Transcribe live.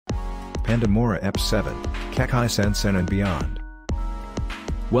Pandamora Ep 7, Kekai Sensen and Beyond.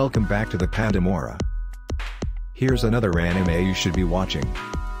 Welcome back to the Pandamora. Here's another anime you should be watching.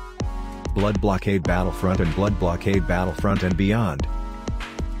 Blood Blockade Battlefront and Blood Blockade Battlefront and Beyond.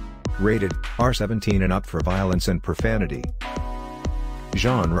 Rated R17 and up for violence and profanity.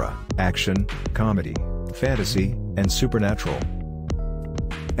 Genre: action, comedy, fantasy, and supernatural.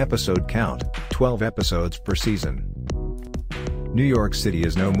 Episode count: 12 episodes per season. New York City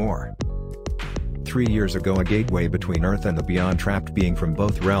is no more. 3 years ago, a gateway between Earth and the Beyond, trapped being from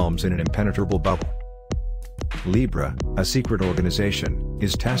both realms in an impenetrable bubble. Libra, a secret organization,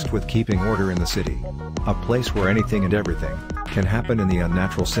 is tasked with keeping order in the city, a place where anything and everything can happen in the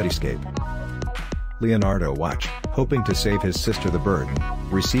unnatural cityscape. Leonardo Watch, hoping to save his sister the Burden,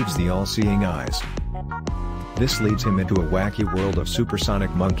 receives the all-seeing eyes. This leads him into a wacky world of supersonic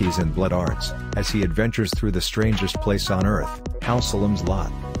monkeys and blood arts, as he adventures through the strangest place on Earth, Hal Salam's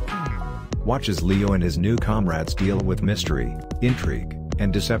Lot. Watch as Leo and his new comrades deal with mystery, intrigue,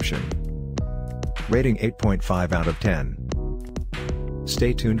 and deception. Rating 8.5 out of 10.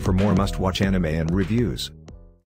 Stay tuned for more must-watch anime and reviews.